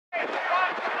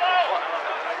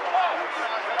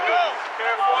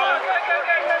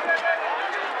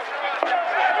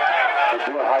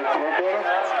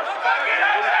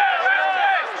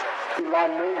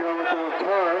Ilan Mager with the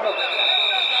return.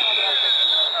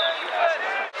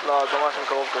 לא, זה ממש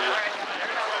מקרוב כזה.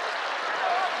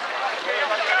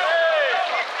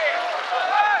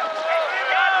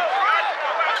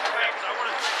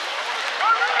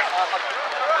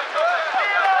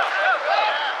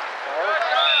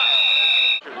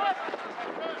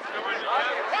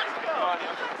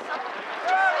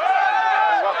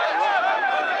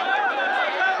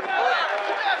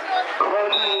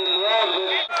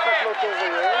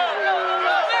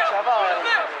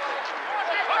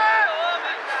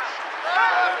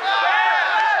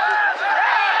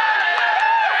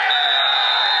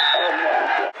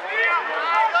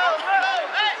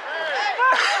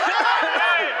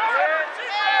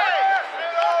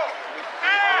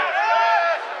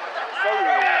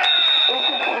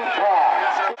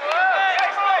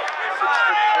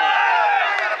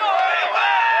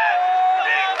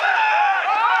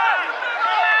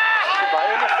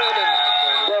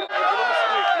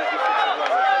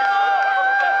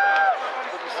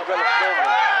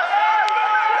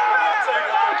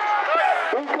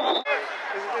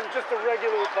 Just a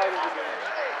regular fight of the game.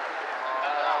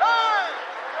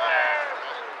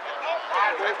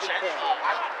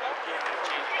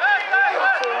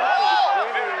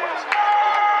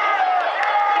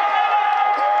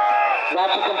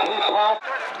 That's a complete pass.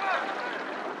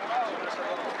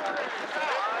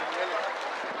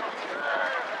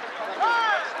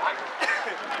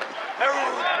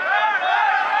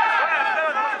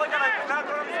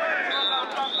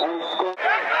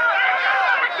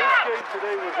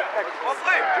 Today was excellent.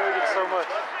 I enjoyed it so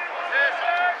much.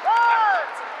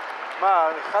 מה,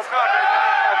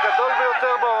 הגדול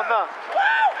ביותר בעונה.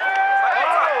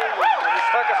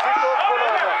 המשחק הכי טוב כל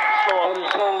העונה.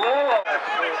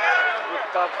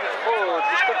 תהפכות,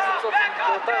 זה שתי קבוצות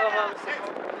באותה רמה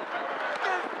משחקות.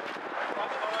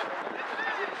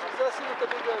 בשביל זה עשינו את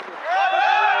הליגה הזאת.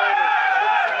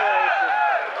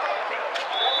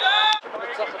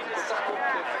 מנצחת כל כך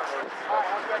מורכבת.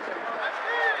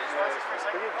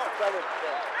 תגיד, סלם,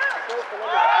 אתה יכולה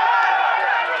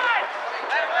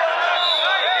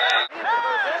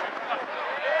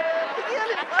תגיע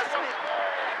לי, פסמי.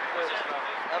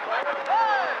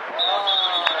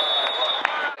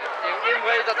 אם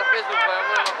ראית את הפייסבוק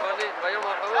ביום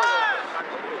האחרון,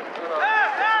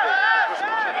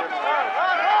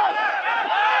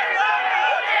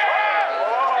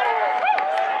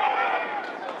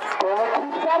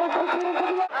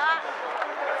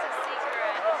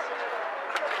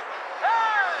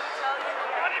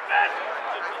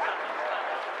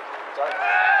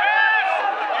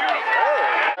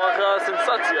 אחרי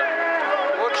הסנסציה.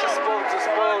 למרות שספורט זה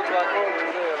ספורט והכל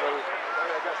וזה, אבל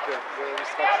כן, זה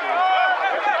משחק שהוא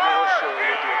מראש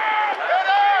ידוע.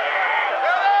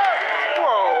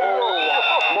 וואו,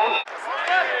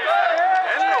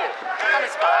 אין לו! איך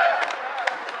המספר?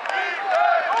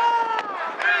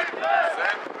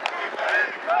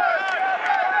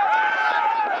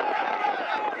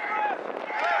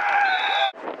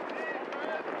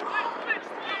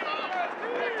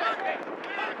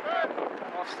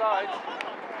 Offside.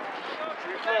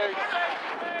 Replay.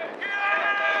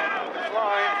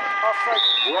 Line. Offside.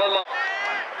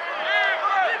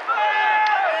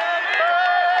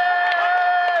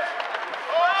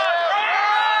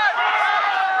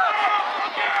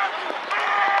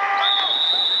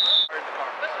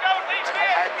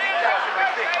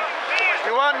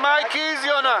 You want my keys,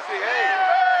 Yona?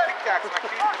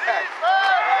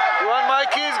 You want my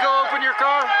keys? Go open your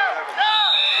car.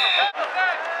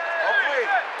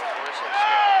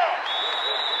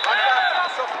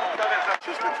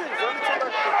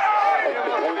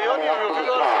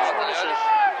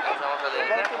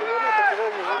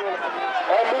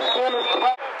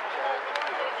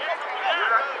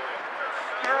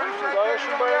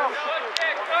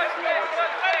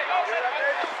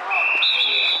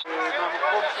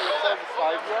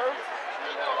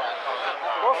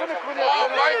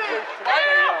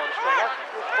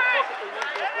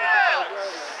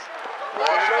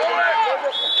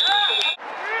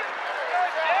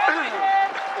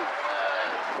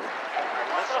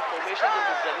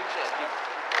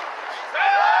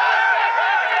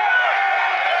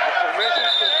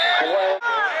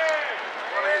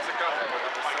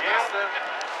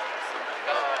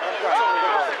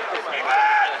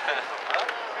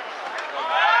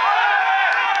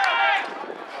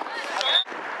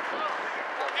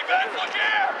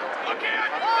 Forget!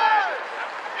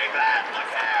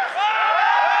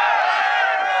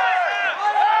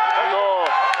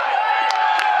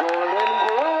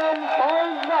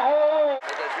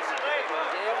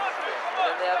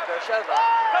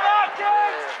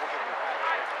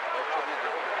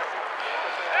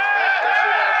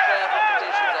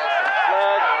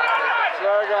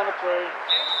 flag on the play.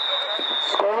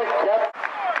 Skolnick kept.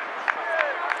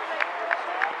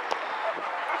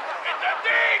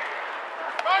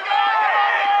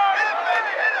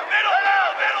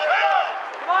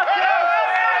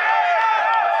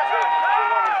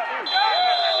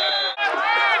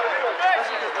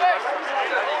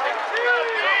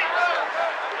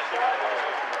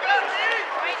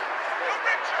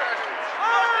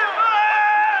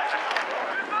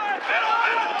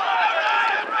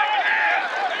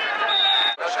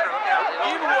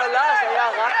 אם הוא עלה זה היה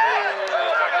רק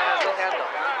להנדו.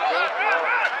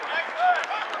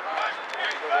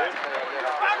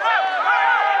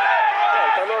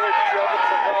 הייתה לו פציעה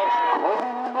בצוואר.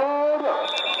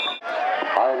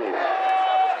 Heidi.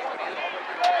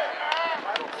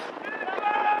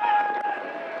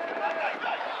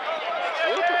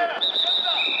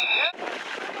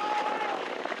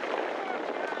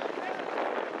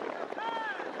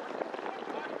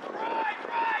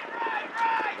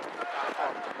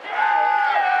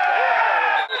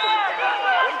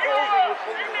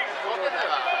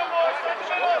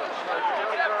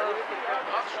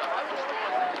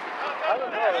 I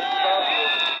don't know, it's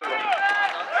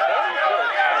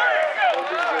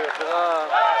about...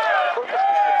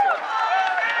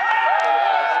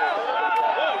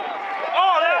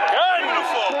 Oh, that's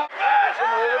beautiful!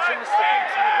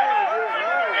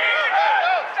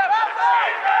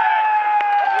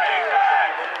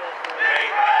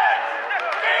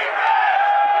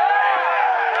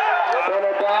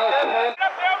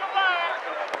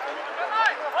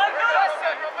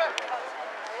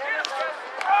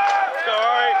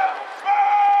 Sorry.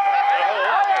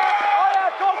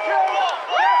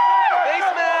 Face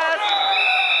mask!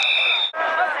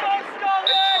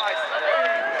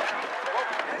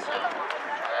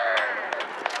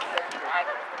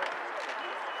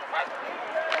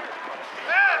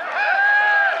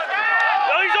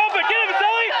 Oh, he's open! Get him,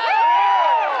 Sully!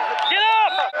 Get up!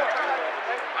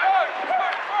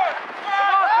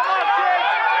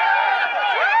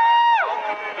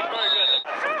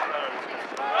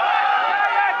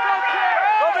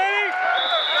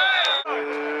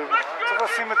 צריך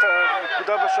לשים את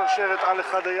הנקודה בשרשרת על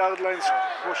אחד היארד ליינס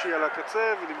כמו שהיא על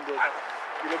הקצה ולמדוד,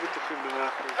 כי לא בטוחים ב100%.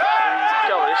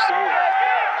 כן, אבל יש סימון.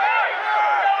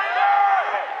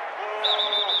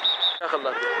 ככה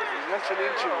לדעת. זה עניין של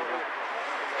אינצ'ים.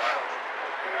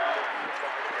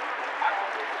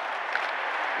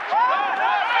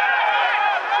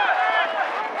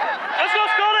 Let's go,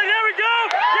 Scotty! There we go!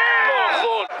 Yeah! Oh,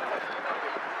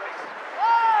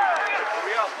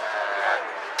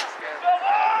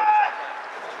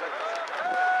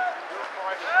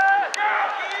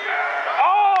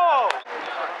 oh!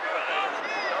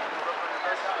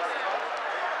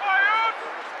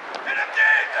 Hit him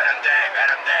deep! Hit him deep! Hit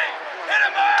him deep! Hit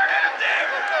him hard! Hit him deep!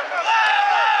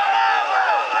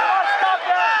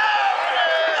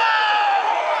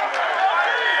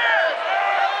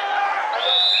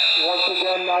 Once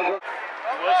again, Nigel.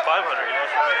 He was 500. He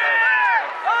lost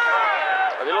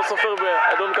 500. אני לא סופר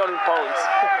I don't count in pounds.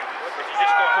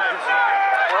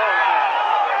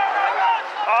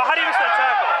 Oh, how do you miss that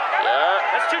tackle?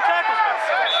 Yeah. That's 2 tackles, man.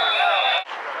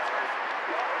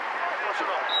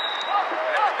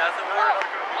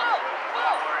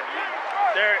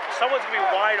 Someone's gonna be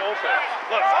wide open.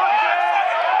 Look.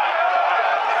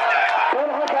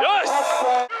 Yes!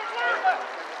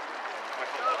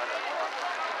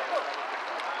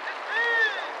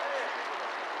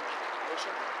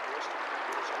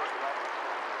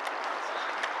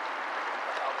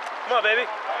 Come on, baby.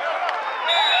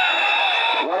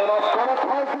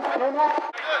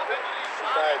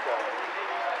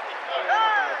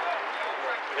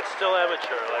 It's still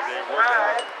amateur, like they work it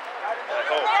out. I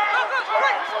hope.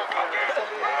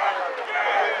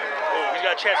 Oh, he's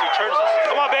got a chance. He turns this.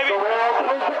 Come on, baby. One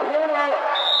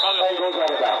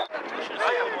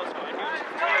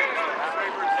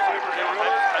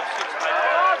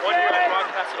year I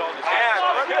broadcasted all this.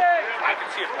 I can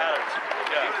see a pattern.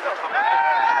 Yeah.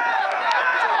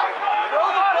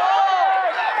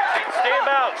 Stay in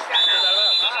bounds.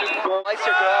 Lights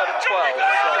are go out at 12,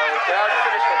 so they're out to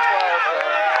finish at 12.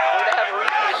 We're going to have a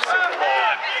repeat of Super Bowl.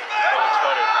 That's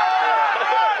better.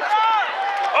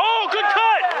 Oh, good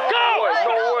cut! Go!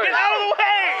 No way. Get out of the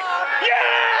way! Yeah!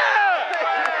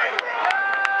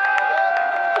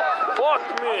 Fuck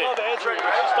me. I love answering.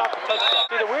 We should stop the touchdown.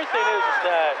 See, the weird thing is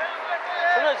that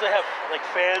sometimes they have like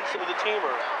fans of the team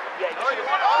or. Yeah, you should have.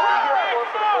 Were you here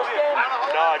for the first game?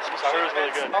 No, I just heard it was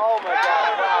really good. Oh my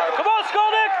god, wow. Come on,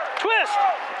 Skolnick! Twist!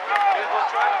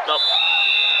 Nope.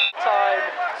 Time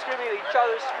screaming at each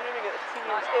other, screaming at the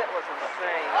teams. It was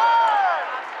insane.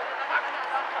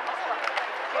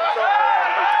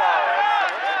 Kids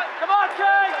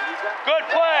Good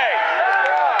play.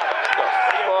 Fuck.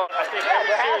 I think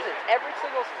There hasn't. Every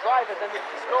single drive has ended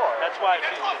with a score. that's why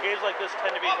games like this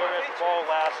tend to be whoever has the ball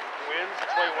last wins. That's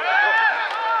why you want to go.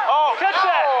 Oh, catch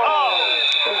that! Oh,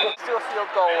 Let's do a field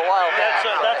goal a while back.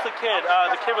 that's the kid.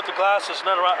 The kid with the glasses.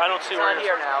 Not around. I don't see He's where not he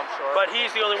is. here now, I'm sure. But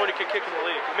he's the only one who can kick in the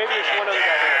league. Maybe there's one other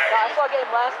guy here. I saw a game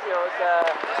last year. It was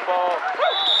this ball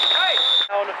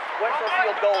went for a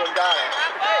field goal and got it.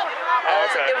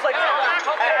 Okay. It was like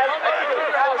I think it was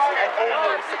the first and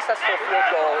only successful field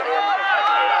goal in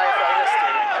IFL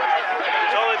history.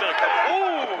 There's only been a couple.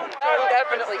 Ooh!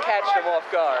 Definitely catched him off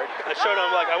guard. I showed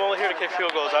him, like, I'm only here to kick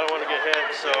field goals. I don't want to get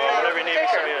hit, so whenever you need me,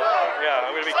 send me in. Yeah,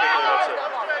 I'm going to be kicking it, that's it.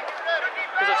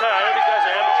 Because I tell you, I know these guys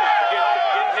are amateurs, but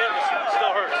getting hit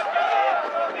still hurts.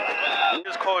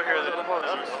 It's cold here. So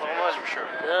much for sure.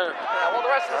 Yeah, well,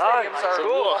 the rest of the stadiums are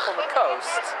cool. off on the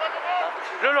coast.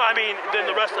 No, I mean, then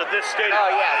the rest of this stadium. Oh,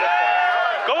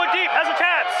 yeah. Going deep, has a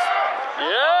chance.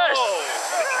 Yes!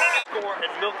 Score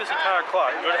and milk this entire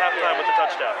clock. Go to halftime with the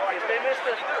touchdown. If they missed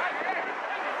this,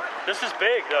 This is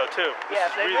big, though, too. yeah,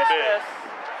 if This is they really missed big. this,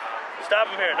 Stop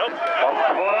him here. Nope.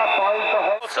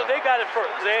 So they got it first.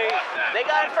 they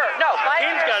got it first. No,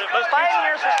 Kings got it.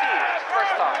 Pioneers received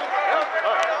first time.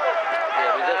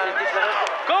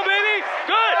 Go, baby.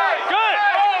 Good.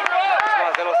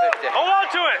 Hold on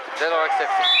to it. So now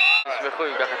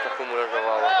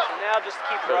just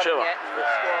keep running it and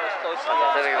score as close to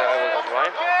that.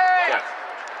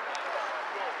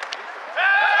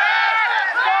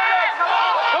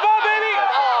 Come on, baby.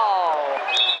 Oh!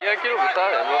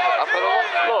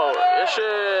 לא, יש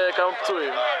כמה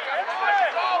פצועים.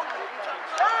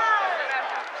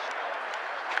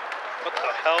 What the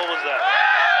hell was that?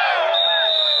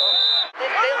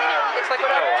 They lead, it's like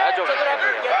whatever. It's like whatever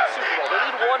you get the Super Bowl. They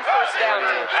need one first down. I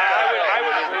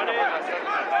would run it. Oh,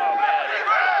 man.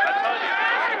 I'm telling you.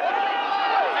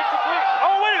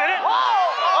 Oh, wait a minute. Oh.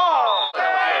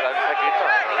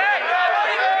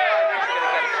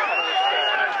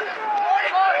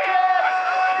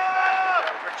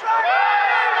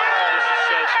 This is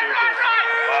so stupid.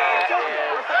 Wow.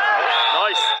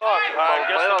 Nice. Fuck. I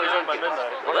guess they'll be done by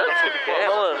midnight. That's gonna be close.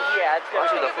 Mannen. Yeah, it's gonna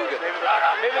be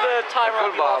maybe the timer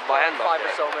will be off for 5 or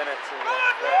so minutes.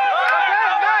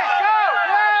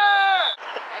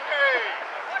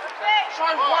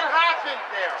 Try one half in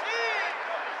there.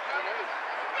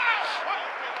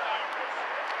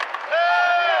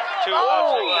 Two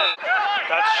offsides.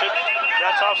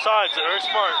 That's offsides. Very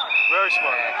smart. Very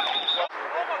smart.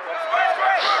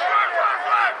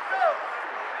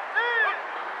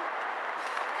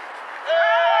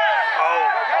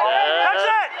 Oh. Catch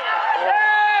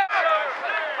that!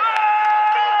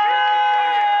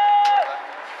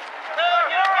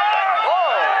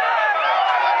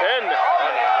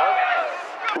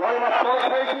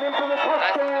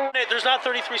 There's not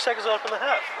 33 seconds left in the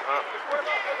half.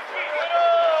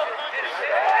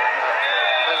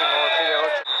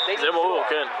 זה ברור,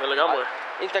 כן, זה לגמרי.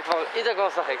 אם אתה כבר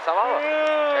משחק, סבבה.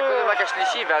 שהקודם רק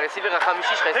השלישי והרסיבר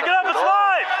החמישי שלך Pick it up, it's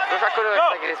live! לא שהקודם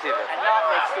רק רסיבר. And not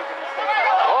make stupid mistakes.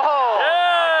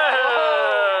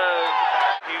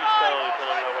 Huge penalty, but I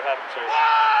don't know what happened to it.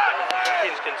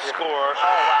 Kings can score.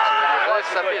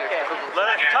 Let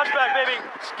it, touchback, baby.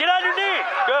 Get on your knee.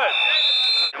 Good.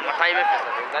 200,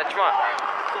 תשמע.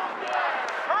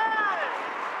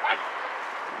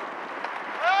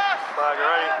 Flag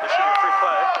ready. This should be free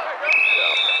play.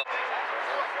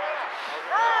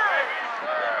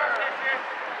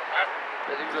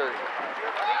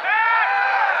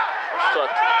 קצת.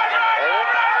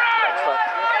 קצת.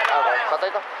 התחלת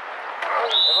איתה?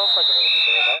 איפה המשחק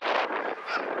אחר?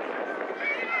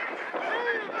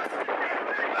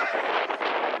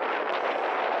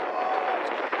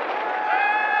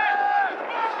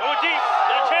 Go deep.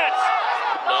 Get a chance.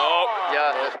 לא.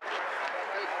 Yeah.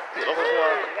 זה לא חוכמה.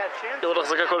 They got a chance. לראות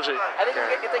החזקה כלשהי. I think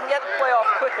if they can get the play off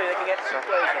quickly, they can get 2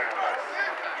 plays in.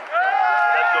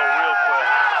 Let's go real quick.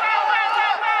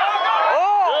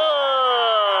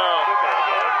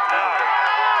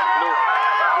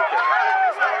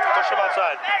 Push him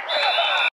outside.